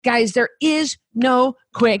Guys, there is no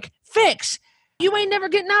quick fix. You ain't never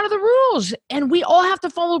getting out of the rules. And we all have to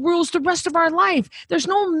follow rules the rest of our life. There's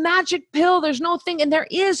no magic pill. There's no thing. And there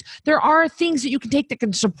are things that you can take that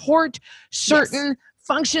can support certain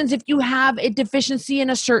functions if you have a deficiency in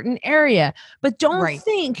a certain area. But don't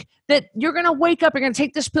think that you're going to wake up, you're going to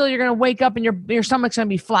take this pill, you're going to wake up and your stomach's going to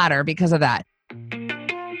be flatter because of that.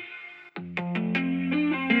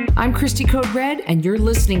 I'm Christy Code Red, and you're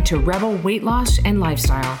listening to Rebel Weight Loss and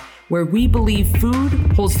Lifestyle, where we believe food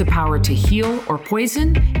holds the power to heal or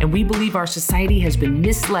poison, and we believe our society has been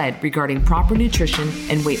misled regarding proper nutrition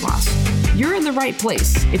and weight loss. You're in the right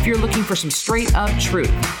place if you're looking for some straight up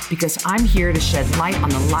truth, because I'm here to shed light on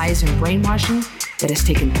the lies and brainwashing that has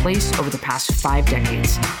taken place over the past 5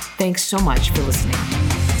 decades. Thanks so much for listening.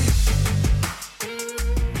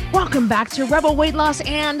 Welcome back to Rebel Weight Loss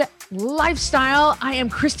and Lifestyle. I am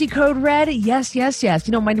Christy Code Red. Yes. You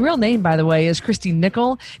know, my real name, by the way, is Christy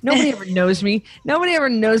Nickel. Nobody ever knows me. Nobody ever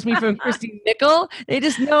knows me from Christy Nickel. They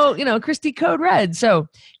just know, Christy Code Red. So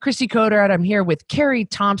Christy Code Red, I'm here with Carrie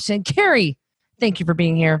Thompson. Carrie, thank you for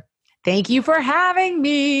being here. Thank you for having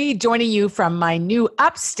me. Joining you from my new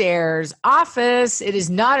upstairs office. It is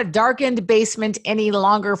not a darkened basement any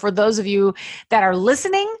longer for those of you that are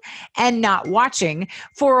listening and not watching.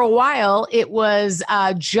 For a while, it was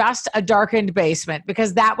just a darkened basement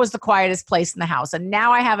because that was the quietest place in the house. And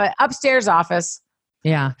now I have an upstairs office.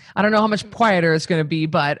 Yeah. I don't know how much quieter it's going to be,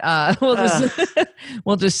 but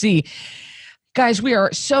we'll just see. Guys, we are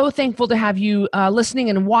so thankful to have you listening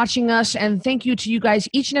and watching us. And thank you to you guys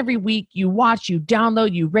each and every week. You watch, you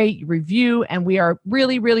download, you rate, you review. And we are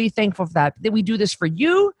really, really thankful for that we do this for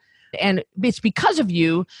you. And it's because of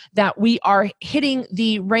you that we are hitting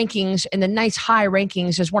the rankings and the nice high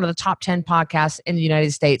rankings as one of the top 10 podcasts in the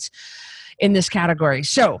United States in this category.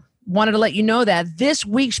 So wanted to let you know that this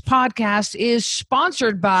week's podcast is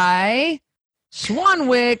sponsored by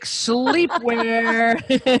Swanwick Sleepwear.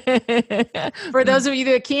 For those of you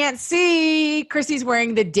that can't see, Christy's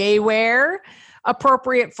wearing the day wear,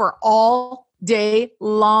 appropriate for all day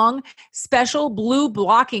long. Special blue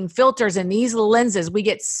blocking filters in these lenses. We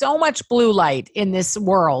get so much blue light in this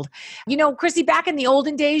world. You know, Christy, back in the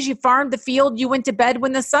olden days, you farmed the field, you went to bed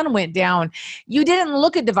when the sun went down. You didn't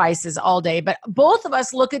look at devices all day, but both of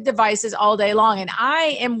us look at devices all day long. And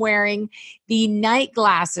I am wearing the night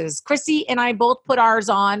glasses. Christy and I both put ours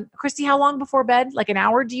on. Christy, how long before bed? Like an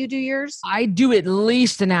hour? Do you do yours? I do at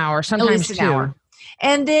least an hour, sometimes 2 hours.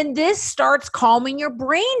 And then this starts calming your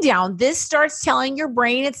brain down. This starts telling your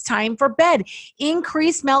brain it's time for bed.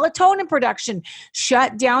 Increase melatonin production.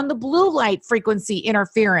 Shut down the blue light frequency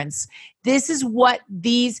interference. This is what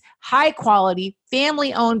these high quality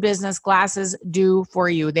family-owned business glasses do for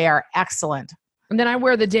you. They are excellent. And then I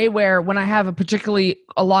wear the day wear when I have a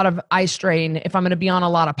lot of eye strain, if I'm going to be on a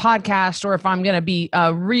lot of podcasts or if I'm going to be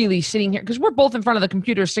really sitting here, because we're both in front of the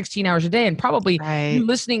computer 16 hours a day, and probably you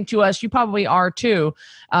listening to us, you probably are too,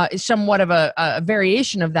 is somewhat of a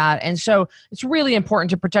variation of that. And so it's really important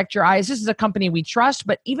to protect your eyes. This is a company we trust,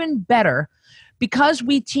 but even better, because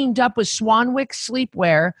we teamed up with Swanwick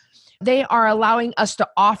Sleepwear, they are allowing us to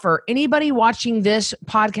offer anybody watching this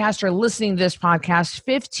podcast or listening to this podcast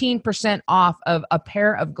 15% off of a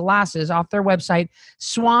pair of glasses off their website,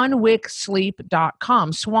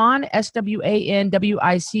 swanwicksleep.com. Swan,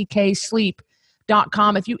 SWANWICK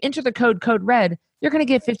sleep.com. If you enter the code RED, you're going to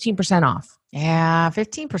get 15% off. Yeah,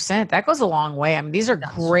 15%. That goes a long way. I mean, these are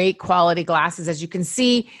great quality glasses. As you can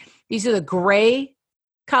see, these are the gray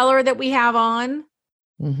color that we have on.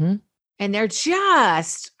 Mm-hmm. And they're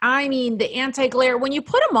just, the anti-glare. When you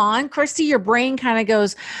put them on, Christy, your brain kind of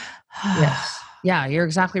goes, yes. Yeah, you're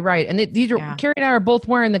exactly right. And these are, Carrie and I are both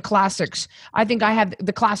wearing the classics. I think I have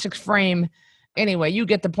the classics frame. Anyway, you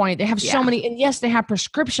get the point. They have so many, and yes, they have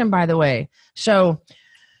prescription, by the way. So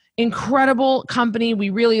incredible company.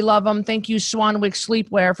 We really love them. Thank you, Swanwick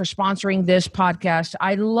Sleepwear, for sponsoring this podcast.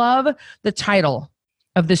 I love the title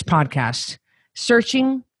of this podcast,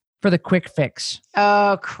 Searching for the Quick Fix.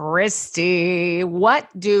 Oh, Christy, what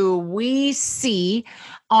do we see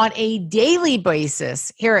on a daily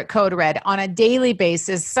basis here at Code Red? On a daily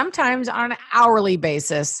basis, sometimes on an hourly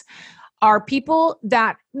basis, are people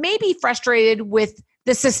that may be frustrated with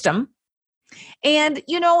the system. And,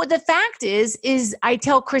 the fact is I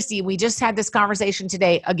tell Christy, we just had this conversation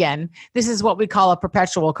today. Again, this is what we call a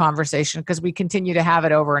perpetual conversation because we continue to have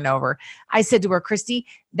it over and over. I said to her, Christy,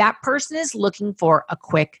 that person is looking for a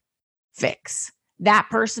quick fix. That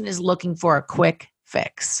person is looking for a quick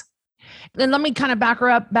fix. Then let me kind of back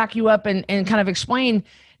you up and kind of explain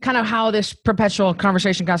kind of how this perpetual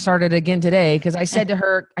conversation got started again today. Cause I said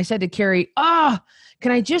to Carrie,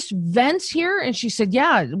 can I just vent here? And she said,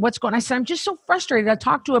 yeah, what's going on? I said, I'm just so frustrated. I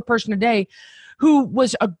talked to a person today who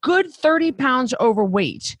was a good 30 pounds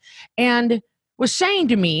overweight and was saying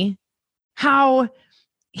to me how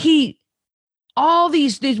all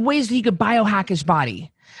these ways that he could biohack his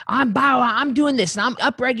body. I'm doing this and I'm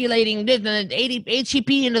upregulating the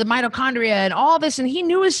ATP into the mitochondria and all this. And he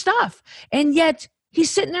knew his stuff. And yet he's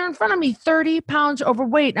sitting there in front of me, 30 pounds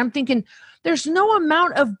overweight. I'm thinking there's no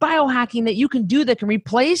amount of biohacking that you can do that can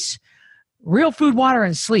replace real food, water,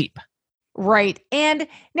 and sleep. Right. And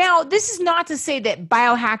now this is not to say that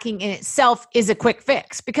biohacking in itself is a quick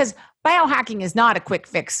fix, because biohacking is not a quick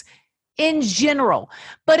fix in general.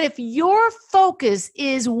 But if your focus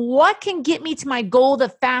is what can get me to my goal the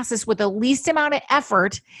fastest with the least amount of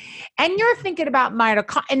effort, and you're thinking about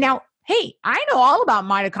mitochondria, and now, hey, I know all about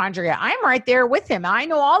mitochondria. I'm right there with him. I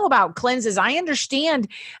know all about cleanses. I understand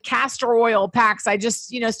castor oil packs. I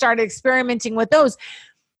just, started experimenting with those.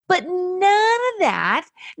 But none of that,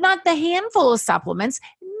 not the handful of supplements,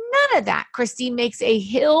 none of that, Christy, makes a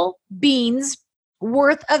hill beans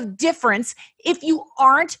worth of difference if you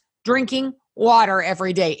aren't drinking water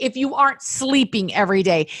every day, if you aren't sleeping every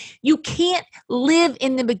day. You can't live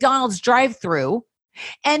in the McDonald's drive-thru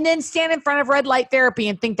and then stand in front of red light therapy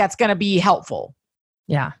and think that's going to be helpful.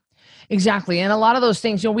 Yeah, exactly. And a lot of those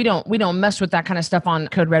things, we don't mess with that kind of stuff on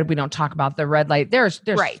Code Red. We don't talk about the red light. There's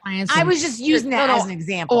right. science. I was just using that as an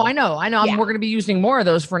example. Oh, I know. Yeah. We're going to be using more of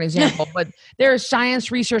those for an example, but there's science,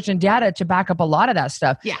 research, and data to back up a lot of that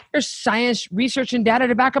stuff. Yeah. There's science, research, and data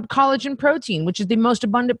to back up collagen protein, which is the most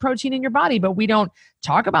abundant protein in your body, but we don't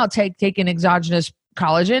talk about taking exogenous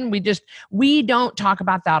collagen. We don't talk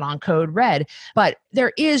about that on Code Red, but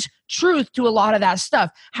there is truth to a lot of that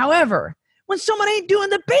stuff. However, when someone ain't doing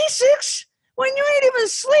the basics, when you ain't even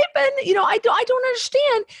sleeping, I don't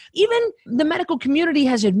understand. Even the medical community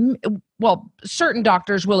has certain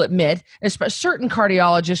doctors will admit, certain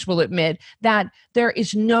cardiologists will admit that there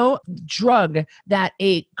is no drug that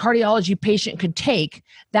a cardiology patient could take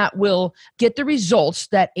that will get the results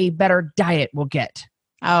that a better diet will get.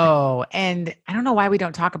 Oh, and I don't know why we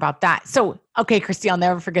don't talk about that. So, okay, Christy, I'll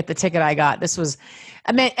never forget the ticket I got. This was,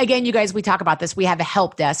 again, you guys, we talk about this. We have a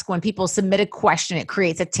help desk. When people submit a question, it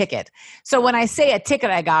creates a ticket. So when I say a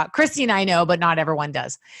ticket I got, Christy and I know, but not everyone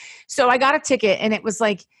does. So I got a ticket and it was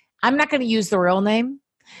like, I'm not going to use the real name,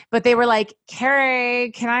 but they were like,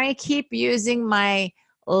 Carrie, can I keep using my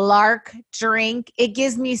Lark drink? It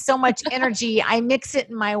gives me so much energy. I mix it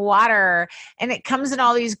in my water and it comes in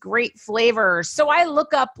all these great flavors. So I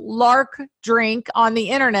look up Lark drink on the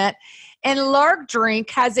internet, and Lark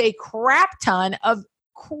drink has a crap ton of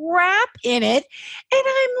crap in it. And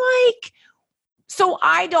I'm like, so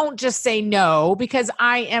I don't just say no, because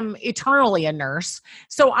I am eternally a nurse.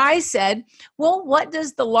 So I said, well, what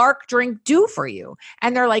does the Lark drink do for you?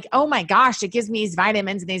 And they're like, oh my gosh, it gives me these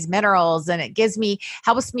vitamins and these minerals and it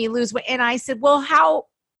helps me lose weight. And I said, well,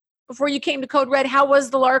 before you came to Code Red, how was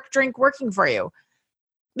the Lark drink working for you?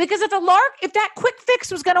 Because if that quick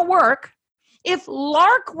fix was going to work, if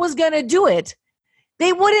Lark was going to do it,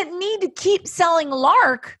 they wouldn't need to keep selling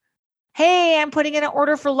Lark. Hey, I'm putting in an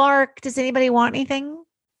order for Lark. Does anybody want anything?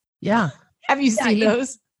 Yeah. Have you seen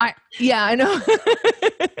those? I know.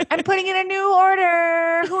 I'm putting in a new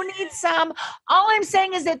order. Who needs some? All I'm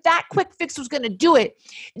saying is that quick fix was going to do it.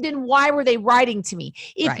 Then why were they writing to me?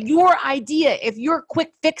 If your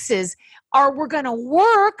quick fixes were going to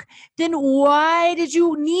work, then why did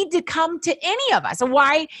you need to come to any of us? And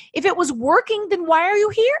why, if it was working, then why are you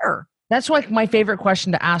here? That's like my favorite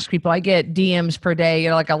question to ask people. I get DMs per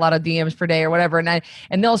day, like a lot of DMs per day or whatever. And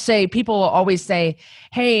they'll say, people will always say,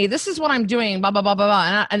 hey, this is what I'm doing, blah, blah, blah, blah,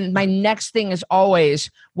 blah. And my next thing is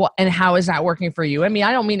always, well, and how is that working for you? I mean,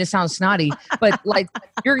 I don't mean to sound snotty, but like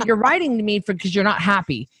you're writing to me because you're not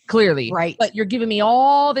happy, clearly. Right. But you're giving me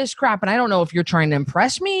all this crap. And I don't know if you're trying to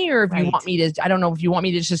impress me or if you want me to, I don't know if you want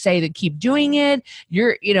me to just say that keep doing it.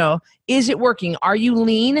 Is it working? Are you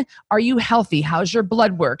lean? Are you healthy? How's your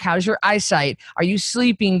blood work? How's your eyesight? Are you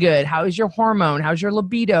sleeping good? How is your hormone? How's your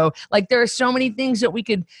libido? Like there are so many things that we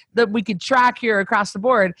could track here across the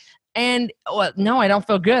board. And no, I don't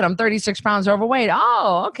feel good. I'm 36 pounds overweight.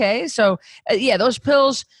 Oh, okay. So those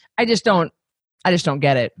pills, I just don't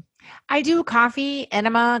get it. I do coffee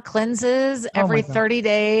enema cleanses every 30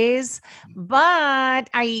 days, but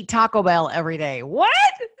I eat Taco Bell every day. What?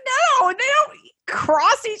 No, they don't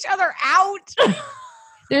cross each other out.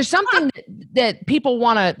 There's something that people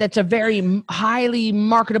want to, that's a very highly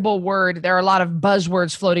marketable word. There are a lot of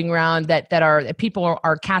buzzwords floating around that people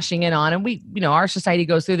are cashing in on. And we, our society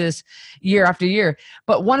goes through this year after year.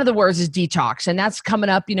 But one of the words is detox. And that's coming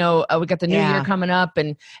up, we got the new year coming up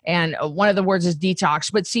and one of the words is detox.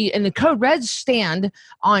 But see, in the Code Red's stand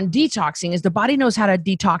on detoxing is the body knows how to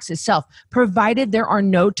detox itself, provided there are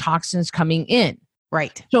no toxins coming in.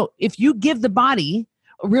 Right. So if you give the body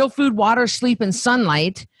real food, water, sleep, and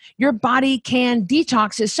sunlight, your body can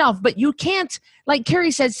detox itself. But you can't, like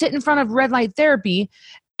Carrie said, sit in front of red light therapy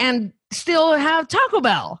and still have Taco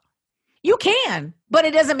Bell. You can, but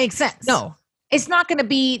it doesn't make sense. No. It's not going to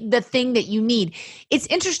be the thing that you need. It's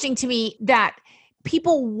interesting to me that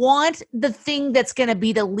people want the thing that's going to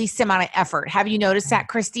be the least amount of effort. Have you noticed that,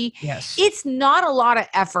 Christy? Yes. It's not a lot of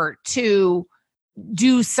effort to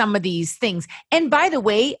do some of these things. And by the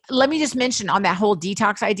way, let me just mention on that whole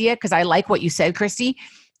detox idea, because I like what you said, Christy.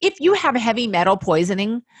 If you have heavy metal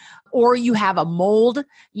poisoning or you have a mold,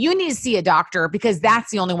 you need to see a doctor because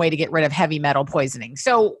that's the only way to get rid of heavy metal poisoning.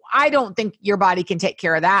 So I don't think your body can take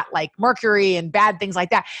care of that, like mercury and bad things like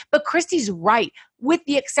that. But Christy's right. With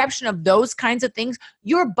the exception of those kinds of things,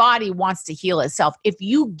 your body wants to heal itself. If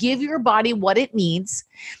you give your body what it needs,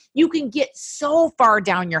 you can get so far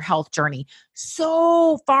down your health journey,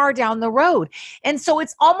 so far down the road. And so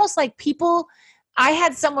it's almost like people, I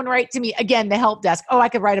had someone write to me, again, the help desk. Oh, I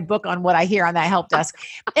could write a book on what I hear on that help desk.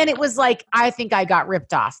 And it was like, I think I got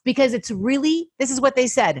ripped off because it's really, this is what they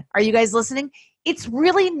said. Are you guys listening? It's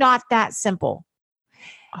really not that simple.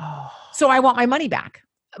 Oh. So I want my money back.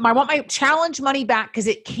 I want my challenge money back because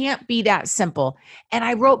it can't be that simple. And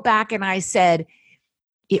I wrote back and I said,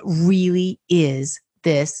 it really is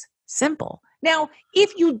this simple. Now,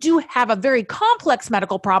 if you do have a very complex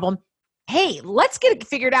medical problem, hey, let's get it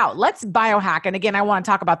figured out. Let's biohack. And again, I want to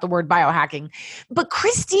talk about the word biohacking. But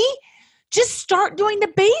Christy, just start doing the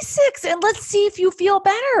basics and let's see if you feel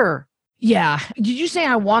better. Yeah. Did you say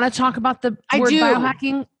I want to talk about the word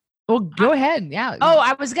biohacking? Well, go ahead. Yeah. Oh,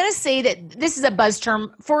 I was going to say that this is a buzz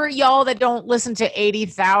term for y'all that don't listen to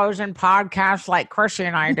 80,000 podcasts like Christy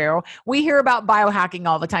and I do. We hear about biohacking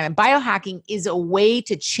all the time. And biohacking is a way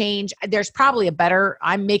to change. There's probably a better,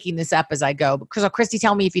 I'm making this up as I go. Because Christy,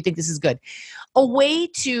 tell me if you think this is good. A way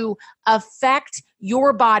to affect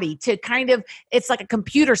your body to kind of, it's like a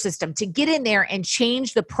computer system to get in there and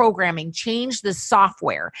change the programming, change the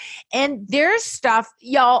software. And there's stuff,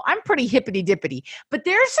 y'all, I'm pretty hippity dippity, but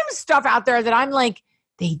there's some stuff out there that I'm like,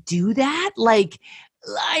 they do that? Like,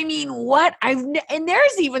 I mean, what? And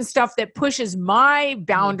there's even stuff that pushes my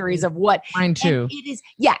boundaries of what. Mine too. And it is,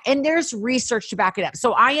 yeah. And there's research to back it up.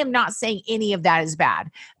 So I am not saying any of that is bad,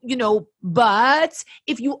 but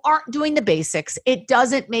if you aren't doing the basics, it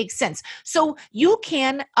doesn't make sense. So you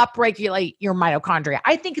can upregulate your mitochondria.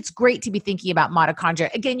 I think it's great to be thinking about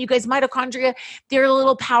mitochondria. Again, you guys, mitochondria, they're a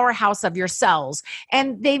little powerhouse of your cells.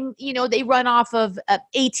 And they run off of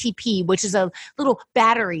ATP, which is a little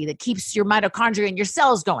battery that keeps your mitochondria and your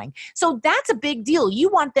cells going. So that's a big deal. You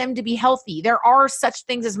want them to be healthy. There are such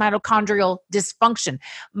things as mitochondrial dysfunction.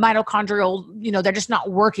 Mitochondrial, they're just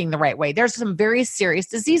not working the right way. There's some very serious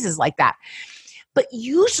diseases like that. But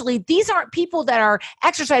usually these aren't people that are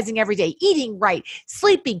exercising every day, eating right,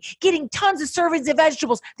 sleeping, getting tons of servings of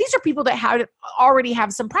vegetables. These are people that already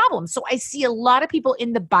have some problems. So I see a lot of people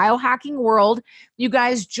in the biohacking world, you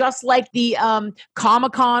guys, just like the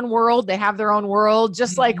Comic-Con world, they have their own world,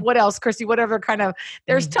 just like what else, Christy, whatever kind of,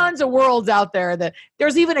 there's tons of worlds out there.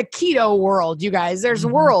 There's even a keto world, you guys, there's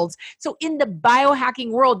worlds. So in the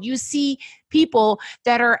biohacking world, you see people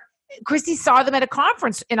that are, Christy saw them at a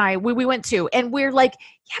conference we went to, and we're like,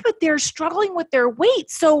 yeah, but they're struggling with their weight.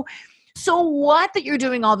 So what that you're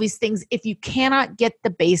doing all these things if you cannot get the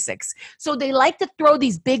basics? So they like to throw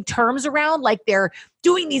these big terms around like they're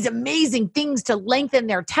doing these amazing things to lengthen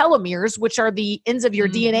their telomeres, which are the ends of your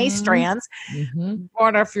DNA strands.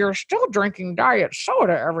 But if you're still drinking diet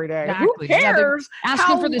soda every day, who cares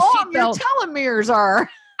how long your telomeres are?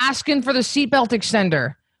 Asking for the seatbelt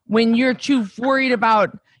extender when you're too worried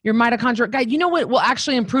about your mitochondrial guide. You know what will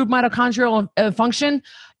actually improve mitochondrial function?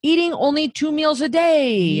 Eating only 2 meals a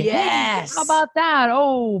day. Yes. How about that?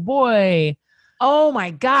 Oh boy. Oh my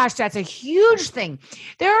gosh, that's a huge thing.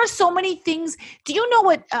 There are so many things. Do you know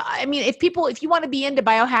what, if you want to be into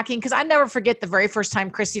biohacking, because I never forget the very first time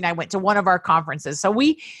Christy and I went to one of our conferences. So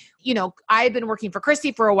I've been working for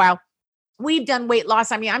Christy for a while. We've done weight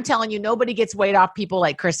loss. I mean, I'm telling you, nobody gets weight off people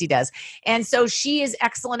like Christy does. And so she is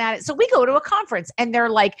excellent at it. So we go to a conference and they're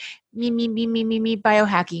like, me,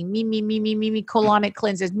 biohacking, me, colonic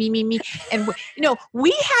cleanses, me. And,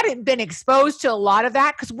 we hadn't been exposed to a lot of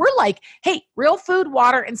that because we're like, hey, real food,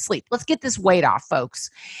 water, and sleep. Let's get this weight off, folks.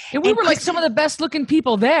 And we were like some of the best looking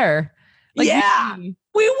people there. Like, yeah,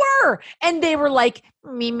 we were. And they were like,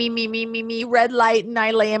 me, red light. And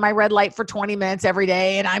I lay in my red light for 20 minutes every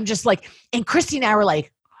day. And I'm just like, and Christy and I were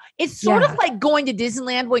like, it's sort of like going to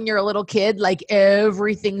Disneyland when you're a little kid, like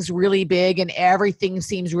everything's really big and everything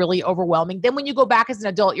seems really overwhelming. Then when you go back as an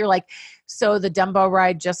adult, you're like, so the Dumbo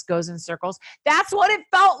ride just goes in circles. That's what it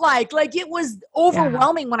felt like. Like it was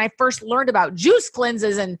overwhelming when I first learned about juice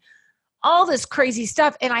cleanses and all this crazy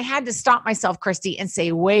stuff. And I had to stop myself, Christy, and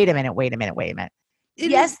say, wait a minute.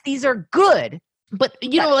 Yes, these are good. But,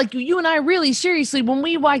 like you and I really seriously, when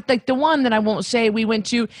we like the one that I won't say we went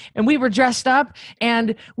to and we were dressed up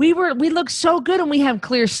and we looked so good and we have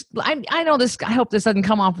clear, I know this, I hope this doesn't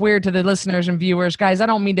come off weird to the listeners and viewers, guys. I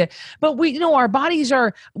don't mean to, but our bodies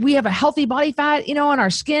we have a healthy body fat, and our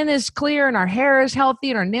skin is clear and our hair is healthy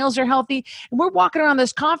and our nails are healthy. And we're walking around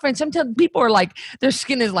this conference. Sometimes people are like, their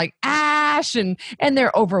skin is like ash and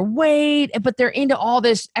they're overweight, but they're into all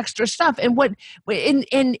this extra stuff. And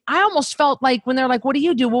and I almost felt like when they're like, what do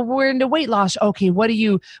you do? Well, we're into weight loss. Okay. What do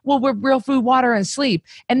you? Well, we're real food, water, and sleep.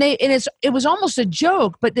 And it was almost a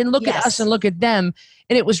joke, but then look at us and look at them.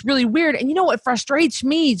 And it was really weird. And what frustrates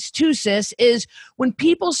me too, sis, is when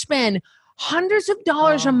people spend hundreds of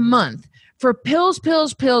dollars a month for pills,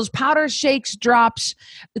 powders, shakes, drops,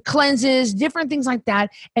 cleanses, different things like that.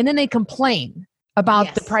 And then they complain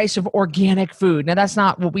about the price of organic food. Now, that's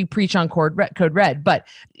not what we preach on Code Red, but,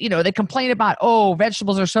 they complain about,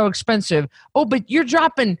 vegetables are so expensive. Oh, but you're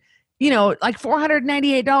dropping, like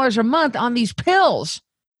 $498 a month on these pills.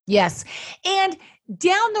 Yes. And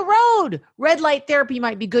down the road, red light therapy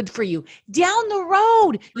might be good for you. Down the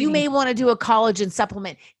road, you may want to do a collagen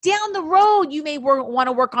supplement. Down the road, you may want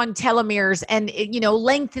to work on telomeres and,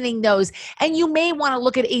 lengthening those. And you may want to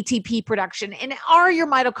look at ATP production and are your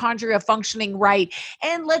mitochondria functioning right?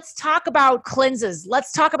 And let's talk about cleanses.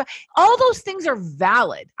 Let's talk about all those things are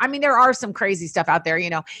valid. I mean, there are some crazy stuff out there,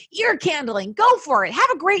 ear candling, go for it. Have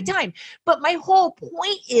a great time. But my whole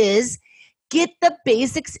point is, get the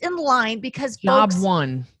basics in line because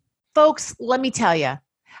folks, let me tell you,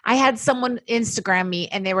 I had someone Instagram me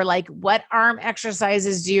and they were like, what arm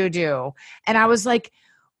exercises do you do? And I was like,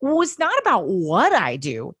 well, it's not about what I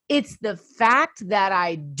do. It's the fact that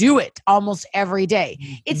I do it almost every day.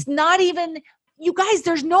 Mm-hmm. It's not even, you guys,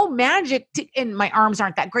 there's no magic and my arms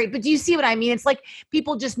aren't that great, but do you see what I mean? It's like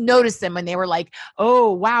people just notice them and they were like,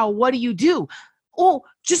 oh, wow, what do you do? Oh,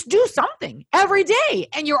 just do something every day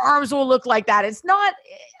and your arms will look like that. It's not,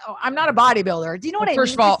 I'm not a bodybuilder. Do you know what I mean?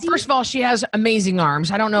 First of all, she has amazing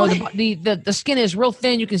arms. I don't know. The skin is real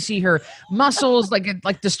thin. You can see her muscles,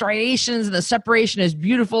 like the striations and the separation is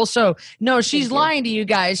beautiful. So no, she's lying to you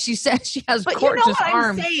guys. She says she has gorgeous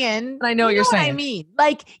arms. I'm saying? I know what you're saying. What I mean,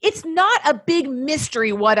 like it's not a big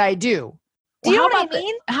mystery what I do. Do you know what I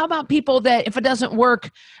mean? How about people that if it doesn't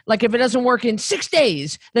work in 6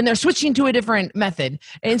 days, then they're switching to a different method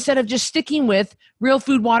instead of just sticking with real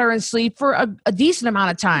food, water, and sleep for a decent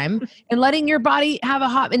amount of time and letting your body have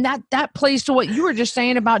and that plays to what you were just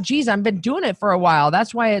saying about, geez, I've been doing it for a while.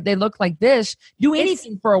 That's why they look like this. Do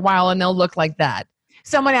anything for a while and they'll look like that.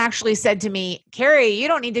 Someone actually said to me, Carrie, you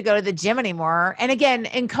don't need to go to the gym anymore. And again,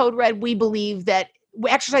 in Code Red, we believe that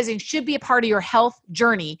exercising should be a part of your health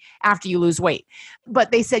journey after you lose weight. But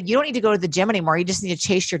they said, you don't need to go to the gym anymore. You just need to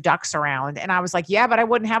chase your ducks around. And I was like, yeah, but I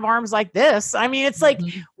wouldn't have arms like this. I mean, it's like,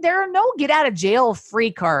 there are no get out of jail free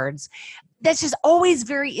cards. That's just always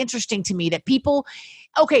very interesting to me that people,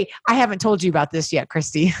 okay, I haven't told you about this yet,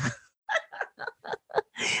 Christy.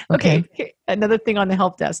 Okay. Another thing on the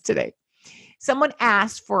help desk today. Someone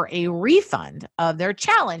asked for a refund of their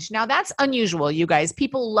challenge. Now that's unusual, you guys.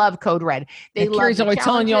 People love Code Red. They love Carrie's always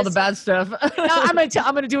telling you all the bad stuff. No, I'm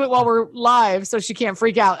gonna do it while we're live, so she can't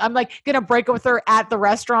freak out. I'm like gonna break it with her at the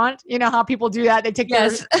restaurant. You know how people do that? They take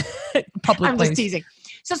their public. I'm just teasing.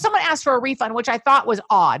 So someone asked for a refund, which I thought was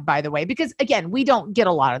odd, by the way, because again, we don't get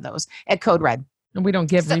a lot of those at Code Red. And we don't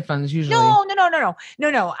give refunds usually. No.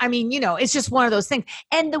 I mean, it's just one of those things.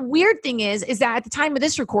 And the weird thing is that at the time of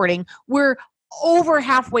this recording, we're over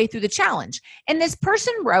halfway through the challenge. And this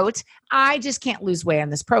person wrote, I just can't lose weight on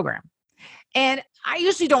this program. And I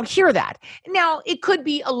usually don't hear that. Now, it could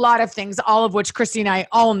be a lot of things, all of which Christy and I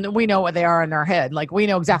we know what they are in their head. Like, we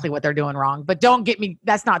know exactly what they're doing wrong, but don't get me,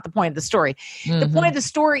 that's not the point of the story. The point of the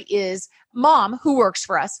story is Mom, who works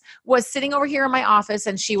for us, was sitting over here in my office,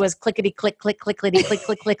 and she was clickety click, click, clickety click,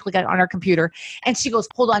 click, click, click on her computer. And she goes,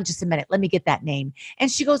 hold on just a minute. Let me get that name.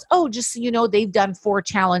 And she goes, oh, just so you know, they've done 4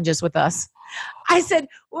 challenges with us. I said,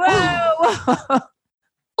 whoa.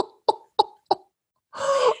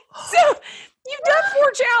 So you've done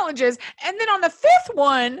 4 challenges. And then on the 5th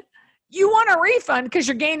one, you want a refund because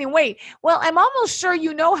you're gaining weight. Well, I'm almost sure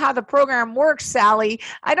you know how the program works, Sally.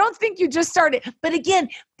 I don't think you just started. But again,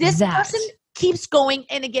 this person keeps going.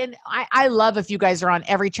 And again, I love if you guys are on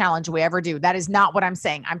every challenge we ever do. That is not what I'm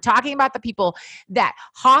saying. I'm talking about the people that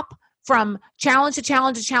hop from challenge to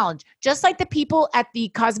challenge to challenge, just like the people at the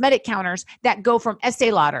cosmetic counters that go from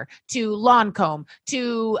Estee Lauder to Lancome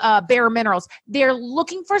to Bare Minerals. They're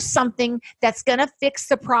looking for something that's going to fix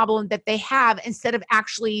the problem that they have instead of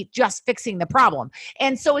actually just fixing the problem.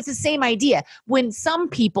 And so it's the same idea. When some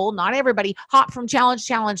people, not everybody, hop from challenge,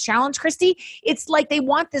 Christy, it's like they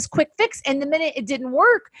want this quick fix. And the minute it didn't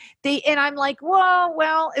work, and I'm like,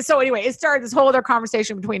 well. So anyway, it started this whole other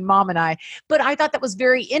conversation between Mom and I. But I thought that was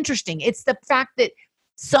very interesting. It's the fact that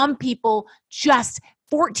some people just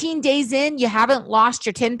 14 days in, you haven't lost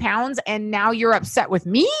your 10 pounds and now you're upset with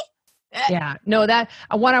me? Yeah, no,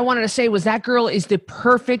 what I wanted to say was that girl is the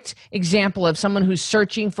perfect example of someone who's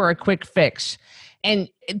searching for a quick fix. And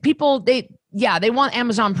people, they want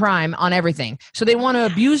Amazon Prime on everything. So they want to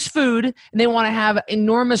abuse food, and they want to have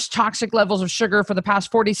enormous toxic levels of sugar for the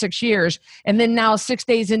past 46 years. And then now 6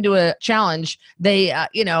 days into a challenge, they,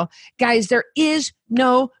 guys, there is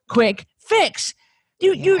no quick fix.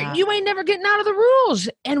 You ain't never getting out of the rules.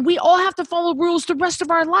 And we all have to follow rules the rest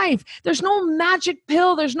of our life. There's no magic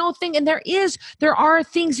pill. There's no thing. And there are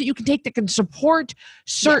things that you can take that can support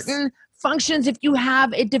certain functions if you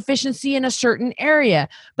have a deficiency in a certain area.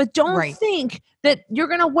 But don't think that you're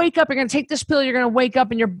going to wake up, you're going to take this pill, you're going to wake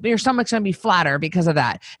up and your stomach's going to be flatter because of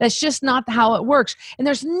that. That's just not how it works. And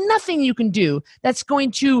there's nothing you can do that's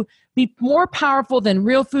going to be more powerful than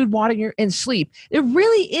real food, water, and sleep. It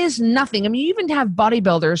really is nothing. I mean, you even have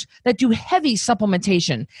bodybuilders that do heavy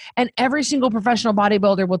supplementation, and every single professional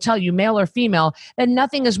bodybuilder will tell you, male or female, that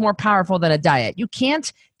nothing is more powerful than a diet. You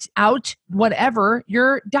can't out whatever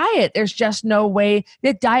your diet. There's just no way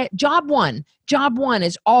that job one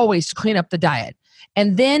is always to clean up the diet.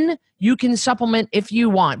 And then you can supplement if you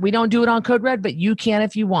want. We don't do it on Code Red, but you can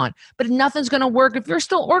if you want. But nothing's going to work if you're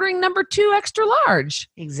still ordering number 2 extra large.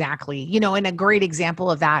 Exactly. And a great example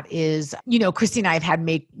of that is, Christy and I have had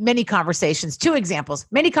many conversations, 2 examples,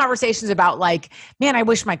 many conversations about like, man, I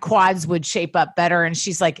wish my quads would shape up better. And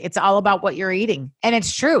she's like, it's all about what you're eating. And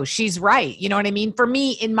it's true. She's right. You know what I mean? For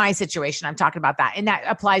me, in my situation, I'm talking about that. And that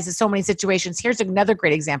applies to so many situations. Here's another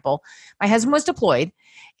great example. My husband was deployed.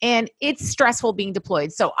 And it's stressful being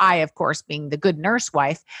deployed. So I, of course, being the good nurse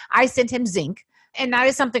wife, I sent him zinc. And that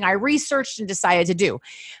is something I researched and decided to do.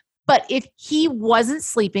 But if he wasn't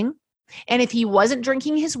sleeping, and if he wasn't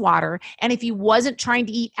drinking his water, and if he wasn't trying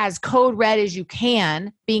to eat as Code Red as you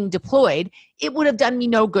can being deployed, it would have done me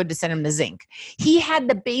no good to send him the zinc. He had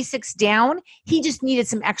the basics down. He just needed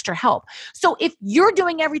some extra help. So if you're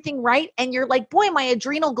doing everything right and you're like, boy, my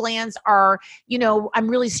adrenal glands are, I'm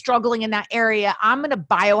really struggling in that area. I'm going to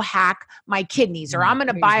biohack my kidneys, or I'm going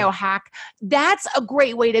to biohack. That's a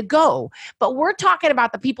great way to go. But we're talking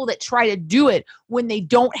about the people that try to do it when they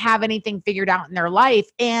don't have anything figured out in their life.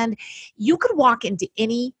 And you could walk into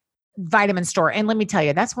any vitamin store. And let me tell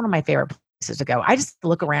you, that's one of my favorite places to go. I just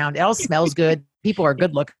look around. It all smells good. People are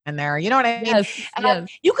good looking in there. You know what I mean? Yes.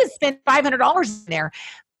 You could spend $500 in there,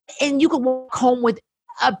 and you could walk home with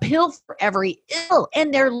a pill for every ill,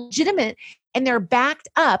 and they're legitimate and they're backed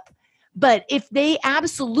up. But if they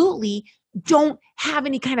absolutely don't have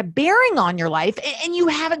any kind of bearing on your life and you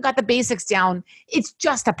haven't got the basics down, it's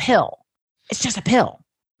just a pill. It's just a pill.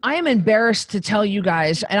 I am embarrassed to tell you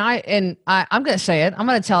guys, and I'm going to say it. I'm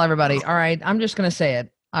going to tell everybody. All right. I'm just going to say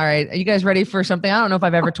it. All right. Are you guys ready for something? I don't know if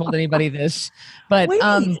I've ever told anybody this, but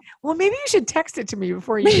well, maybe you should text it to me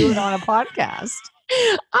before you do it on a podcast.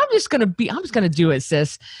 I'm just going to do it,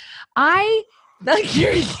 sis.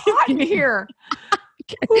 You're hot in here.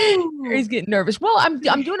 He's getting nervous. Well, I'm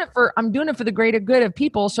doing it for the greater good of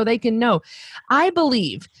people so they can know. I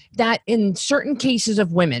believe that in certain cases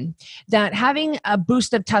of women, that having a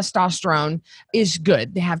boost of testosterone is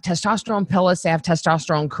good. They have testosterone pellets, they have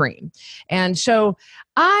testosterone cream. And so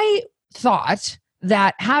I thought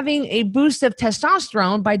that having a boost of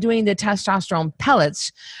testosterone by doing the testosterone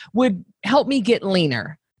pellets would help me get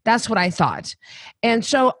leaner. That's what I thought. And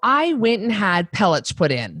so I went and had pellets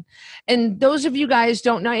put in. And those of you guys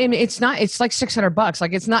don't know, I mean, it's like $600.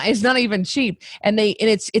 Like it's not even cheap. And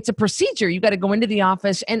it's a procedure. You got to go into the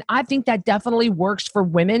office. And I think that definitely works for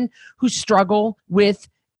women who struggle with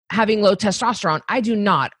having low testosterone. I do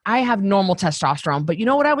not. I have normal testosterone. But you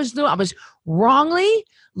know what I was doing? I was wrongly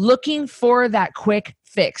looking for that quick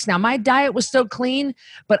fix. Now, my diet was still clean,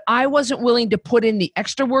 but I wasn't willing to put in the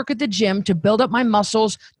extra work at the gym to build up my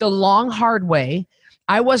muscles the long, hard way.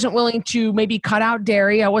 I wasn't willing to maybe cut out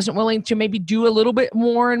dairy. I wasn't willing to maybe do a little bit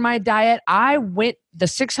more in my diet. I went the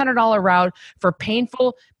 $600 route for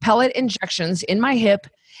painful pellet injections in my hip,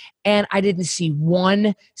 and I didn't see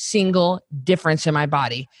one single difference in my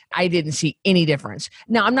body. I didn't see any difference.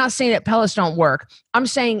 Now, I'm not saying that pellets don't work. I'm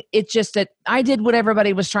saying it's just that I did what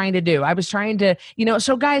everybody was trying to do. I was trying to,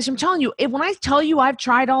 so guys, I'm telling you, when I tell you I've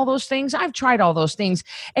tried all those things,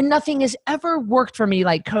 and nothing has ever worked for me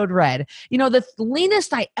like Code Red. The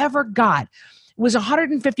leanest I ever got was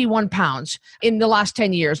 151 pounds in the last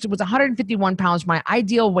 10 years. It was 151 pounds. My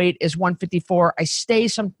ideal weight is 154. I stay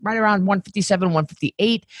right around 157,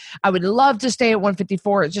 158. I would love to stay at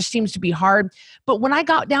 154. It just seems to be hard. But when I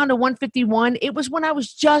got down to 151, it was when I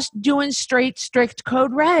was just doing strict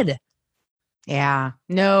Code Red. Yeah.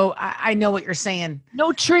 No, I know what you're saying.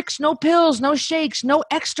 No tricks, no pills, no shakes, no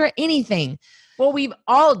extra anything. Well, we've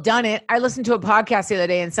all done it. I listened to a podcast the other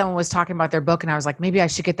day and someone was talking about their book and I was like, maybe I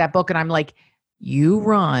should get that book. And I'm like, you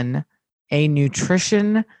run a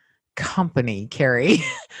nutrition company, Carrie.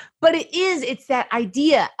 But it's that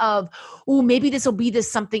idea of, maybe this will be this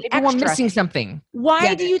something maybe extra. We're missing something.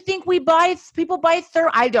 Why do you think people buy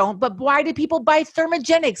I don't, but why do people buy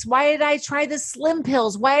Thermogenics? Why did I try the Slim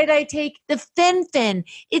Pills? Why did I take the Fin?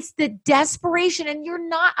 It's the desperation, and you're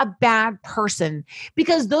not a bad person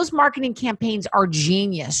because those marketing campaigns are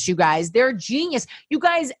genius, you guys. They're genius. You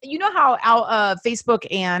guys, you know how Facebook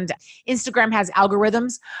and Instagram has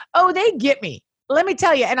algorithms? Oh, they get me. Let me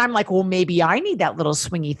tell you. And I'm like, well, maybe I need that little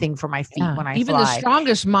swingy thing for my feet when I even fly. The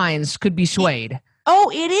strongest minds could be swayed.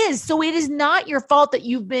 Oh, it is. So it is not your fault that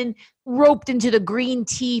you've been roped into the green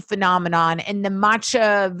tea phenomenon and the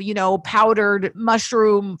matcha, powdered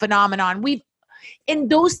mushroom phenomenon. And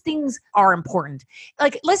those things are important.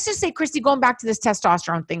 Like, let's just say, Christy, going back to this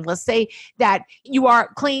testosterone thing, let's say that you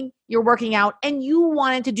are clean, you're working out, and you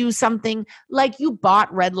wanted to do something like you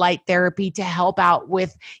bought red light therapy to help out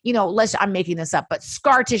with, I'm making this up, but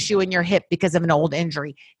scar tissue in your hip because of an old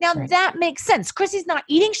injury. Now, That makes sense. Christy's not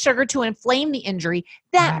eating sugar to inflame the injury.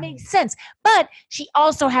 That makes sense. But she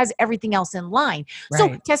also has everything else in line. So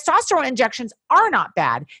testosterone injections are not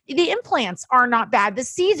bad. The implants are not bad. The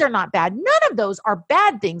seeds are not bad. None of those are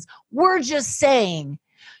bad things. We're just saying,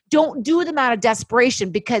 don't do them out of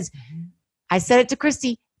desperation because I said it to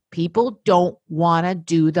Christy, people don't want to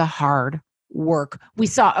do the hard work. We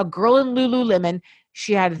saw a girl in Lululemon.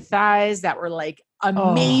 She had thighs that were like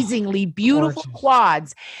amazingly beautiful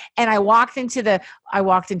quads. And I walked into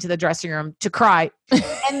the dressing room to cry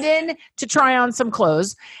and then to try on some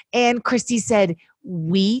clothes. And Christy said,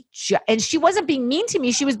 and she wasn't being mean to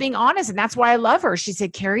me. She was being honest. And that's why I love her. She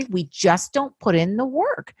said, Carrie, we just don't put in the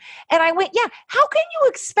work. And I went, yeah, how can you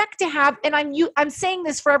expect to have, and I'm saying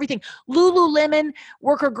this for everything, Lululemon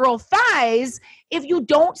worker girl thighs, if you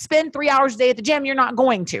don't spend 3 hours a day at the gym, you're not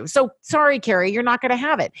going to. So sorry, Carrie, you're not going to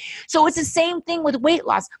have it. So it's the same thing with weight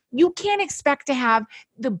loss. You can't expect to have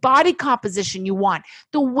the body composition you want,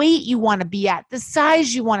 the weight you want to be at, the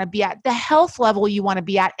size you want to be at, the health level you want to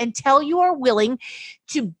be at until you are willing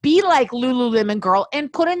to be like Lululemon girl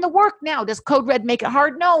and put in the work. Now, does Code Red make it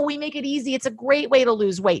hard? No, we make it easy. It's a great way to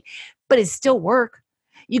lose weight, but it's still work.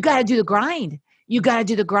 You got to do the grind. You got to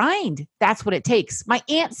do the grind. That's what it takes. My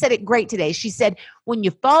aunt said it great today. She said, when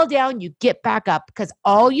you fall down, you get back up because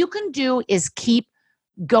all you can do is keep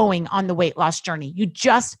going on the weight loss journey. You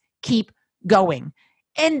just keep going.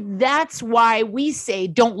 And that's why we say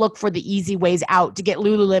don't look for the easy ways out to get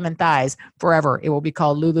Lululemon thighs forever. It will be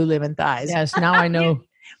called Lululemon thighs. Yes, now I know.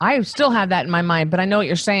 I still have that in my mind, but I know what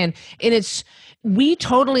you're saying. And we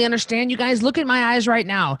totally understand. You guys, look at my eyes right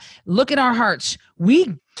now. Look at our hearts.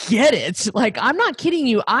 We get it. Like, I'm not kidding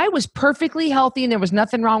you. I was perfectly healthy and there was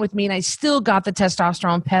nothing wrong with me. And I still got the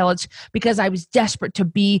testosterone pellets because I was desperate to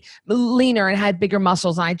be leaner and had bigger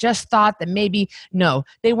muscles. And I just thought that maybe, no,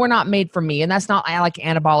 they were not made for me. And that's not, I like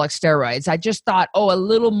anabolic steroids. I just thought, a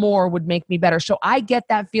little more would make me better. So I get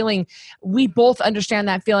that feeling. We both understand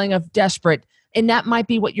that feeling of desperate And that might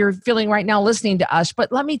be what you're feeling right now listening to us.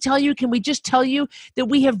 But let me tell you, can we just tell you that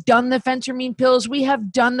we have done the phentermine pills, we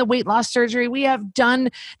have done the weight loss surgery, we have done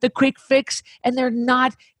the quick fix, and they're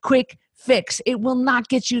not quick fix. It will not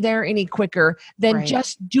get you there any quicker than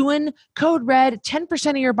just doing Code Red,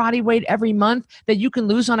 10% of your body weight every month that you can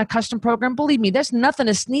lose on a custom program. Believe me, that's nothing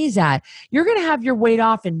to sneeze at. You're going to have your weight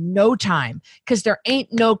off in no time because there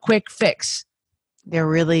ain't no quick fix. There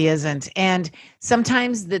really isn't. And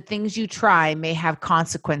sometimes the things you try may have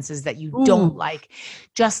consequences that you don't like.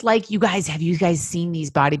 Just like have you guys seen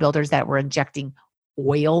these bodybuilders that were injecting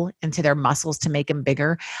oil into their muscles to make them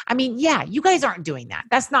bigger? I mean, yeah, you guys aren't doing that.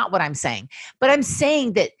 That's not what I'm saying. But I'm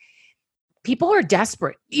saying that people are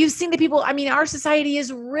desperate. You've seen the people, I mean, our society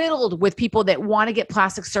is riddled with people that want to get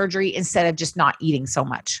plastic surgery instead of just not eating so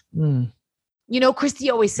much. You know,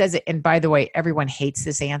 Christy always says it. And by the way, everyone hates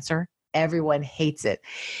this answer. Everyone hates it.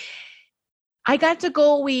 I got to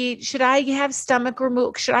go eat. Should I have stomach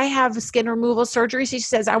removal? Should I have skin removal surgery? She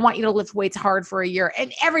says, I want you to lift weights hard for a year.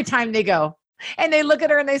 And every time they go, and they look at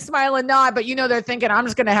her and they smile and nod, but they're thinking, I'm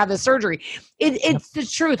just going to have the surgery. It's the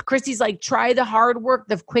truth. Christy's like, try the hard work,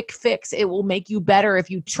 the quick fix. It will make you better if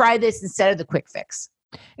you try this instead of the quick fix.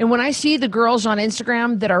 And when I see the girls on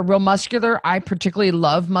Instagram that are real muscular, I particularly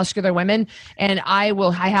love muscular women, and I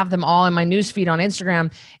have them all in my newsfeed on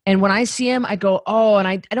Instagram. And when I see them, I go, oh, and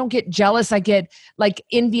I don't get jealous. I get like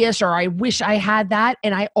envious, or I wish I had that.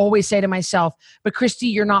 And I always say to myself, but Christy,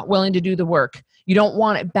 you're not willing to do the work. You don't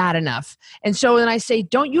want it bad enough. And so then I say, you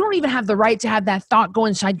don't even have the right to have that thought go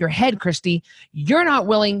inside your head, Christy. You're not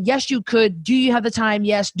willing. Yes, you could. Do you have the time?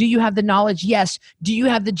 Yes. Do you have the knowledge? Yes. Do you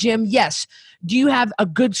have the gym? Yes. Do you have a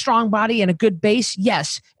good, strong body and a good base?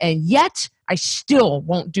 Yes. And yet I still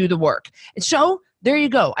won't do the work. And so there you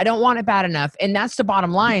go. I don't want it bad enough. And that's the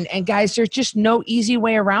bottom line. And guys, there's just no easy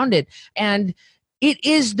way around it. And it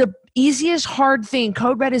is the easiest hard thing.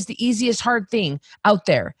 Code Red is the easiest hard thing out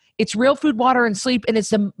there. It's real food, water, and sleep, and it's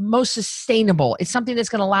the most sustainable. It's something that's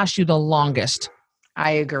going to last you the longest.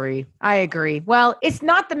 I agree. Well, it's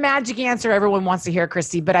not the magic answer everyone wants to hear,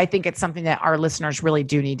 Christy, but I think it's something that our listeners really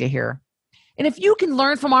do need to hear. And if you can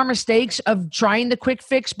learn from our mistakes of trying the quick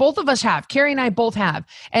fix, both of us have. Carrie and I both have.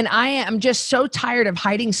 And I am just so tired of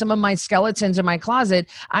hiding some of my skeletons in my closet.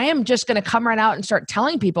 I am just going to come right out and start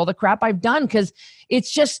telling people the crap I've done, because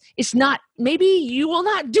it's not, maybe you will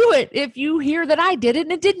not do it if you hear that I did it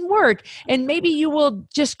and it didn't work. And maybe you will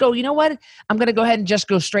just go, you know what? I'm going to go ahead and just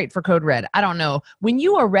go straight for Code Red. I don't know. When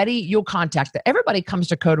you are ready, you'll contact them. Everybody comes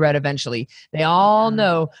to Code Red eventually. They all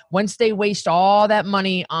know once they waste all that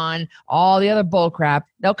money on all the other bull crap,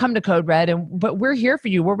 they'll come to Code Red. But we're here for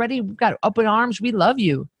you. We're ready. We've got open arms. We love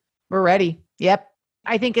you. We're ready. Yep.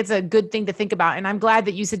 I think it's a good thing to think about. And I'm glad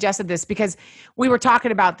that you suggested this, because we were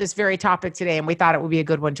talking about this very topic today and we thought it would be a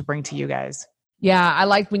good one to bring to you guys. Yeah, I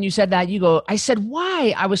liked when you said that. You go, I said,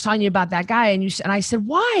 why? I was telling you about that guy, and I said,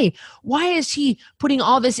 why? Why is he putting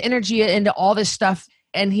all this energy into all this stuff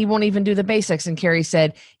and he won't even do the basics? And Carrie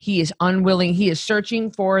said, he is unwilling. He is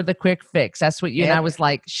searching for the quick fix. That's what you, and I was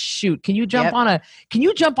like, shoot, can you jump on a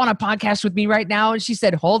podcast with me right now? And she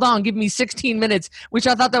said, hold on, give me 16 minutes, which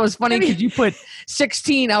I thought that was funny because you put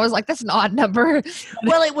 16. I was like, that's an odd number.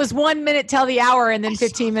 Well, it was 1 minute till the hour and then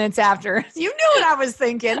 15 minutes after. You knew what I was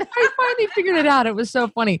thinking. I finally figured it out. It was so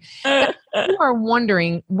funny. If you are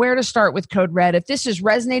wondering where to start with Code Red, if this is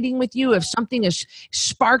resonating with you, if something is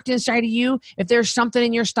sparked inside of you, if there's something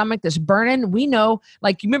in your stomach that's burning, we know,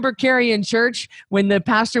 like, you remember Carrie in church when the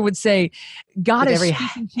pastor would say, God is every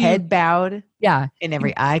speaking to head you. bowed. Yeah. And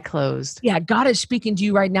every eye closed. Yeah. God is speaking to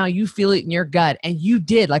you right now. You feel it in your gut. And you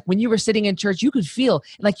did. Like when you were sitting in church, you could feel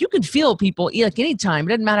people like anytime. It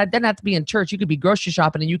doesn't matter. It doesn't have to be in church. You could be grocery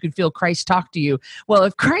shopping and you could feel Christ talk to you. Well,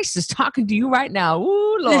 if Christ is talking to you right now,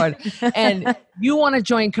 ooh, Lord, and you want to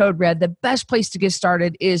join Code Red, the best place to get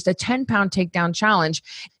started is the 10-pound takedown challenge.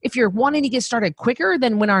 If you're wanting to get started quicker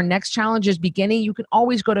than when our next challenge is beginning, you can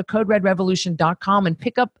always go to coderedrevolution.com and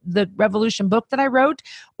pick up the Revolution book that I wrote,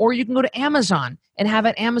 or you can go to Amazon and have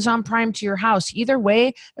it Amazon Prime to your house. Either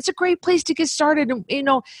way, that's a great place to get started. You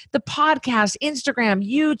know, the podcast, Instagram,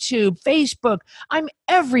 YouTube, Facebook, I'm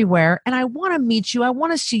everywhere, and I want to meet you. I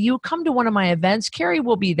want to see you. Come to one of my events. Carrie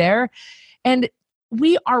will be there, and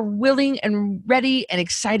we are willing and ready and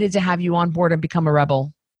excited to have you on board and become a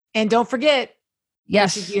rebel. And don't forget.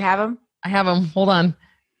 Yes. Do you have them? I have them. Hold on.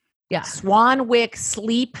 Yeah.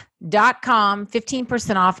 SwanwickSleep.com,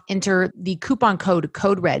 15% off. Enter the coupon code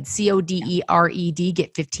CODERED, CODERED,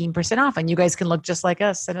 get 15% off. And you guys can look just like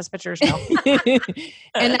us. Send us pictures now.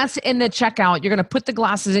 And that's in the checkout. You're going to put the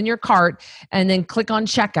glasses in your cart and then click on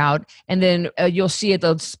checkout. And then you'll see at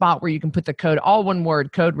the spot where you can put the code, all one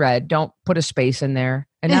word, CODERED. Don't put a space in there.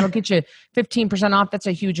 And that'll get you 15% off. That's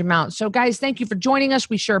a huge amount. So guys, thank you for joining us.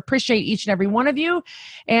 We sure appreciate each and every one of you.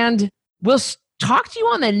 And we'll talk to you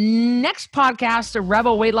on the next podcast of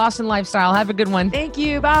Rebel Weight Loss and Lifestyle. Have a good one. Thank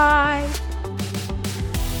you. Bye.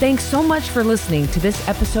 Thanks so much for listening to this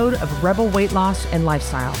episode of Rebel Weight Loss and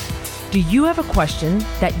Lifestyle. Do you have a question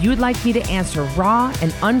that you'd like me to answer raw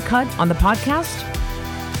and uncut on the podcast?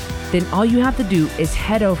 Then all you have to do is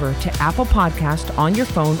head over to Apple Podcast on your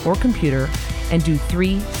phone or computer and do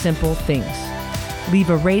 3 simple things. Leave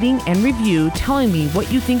a rating and review telling me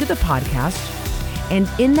what you think of the podcast. And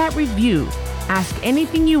in that review, ask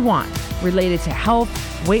anything you want related to health,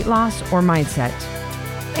 weight loss, or mindset.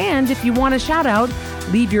 And if you want a shout out,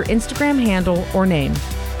 leave your Instagram handle or name.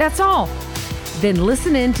 That's all. Then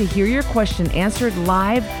listen in to hear your question answered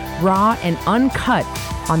live, raw, and uncut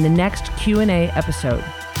on the next Q&A episode.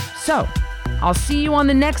 So, I'll see you on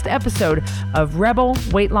the next episode of Rebel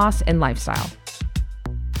Weight Loss and Lifestyle.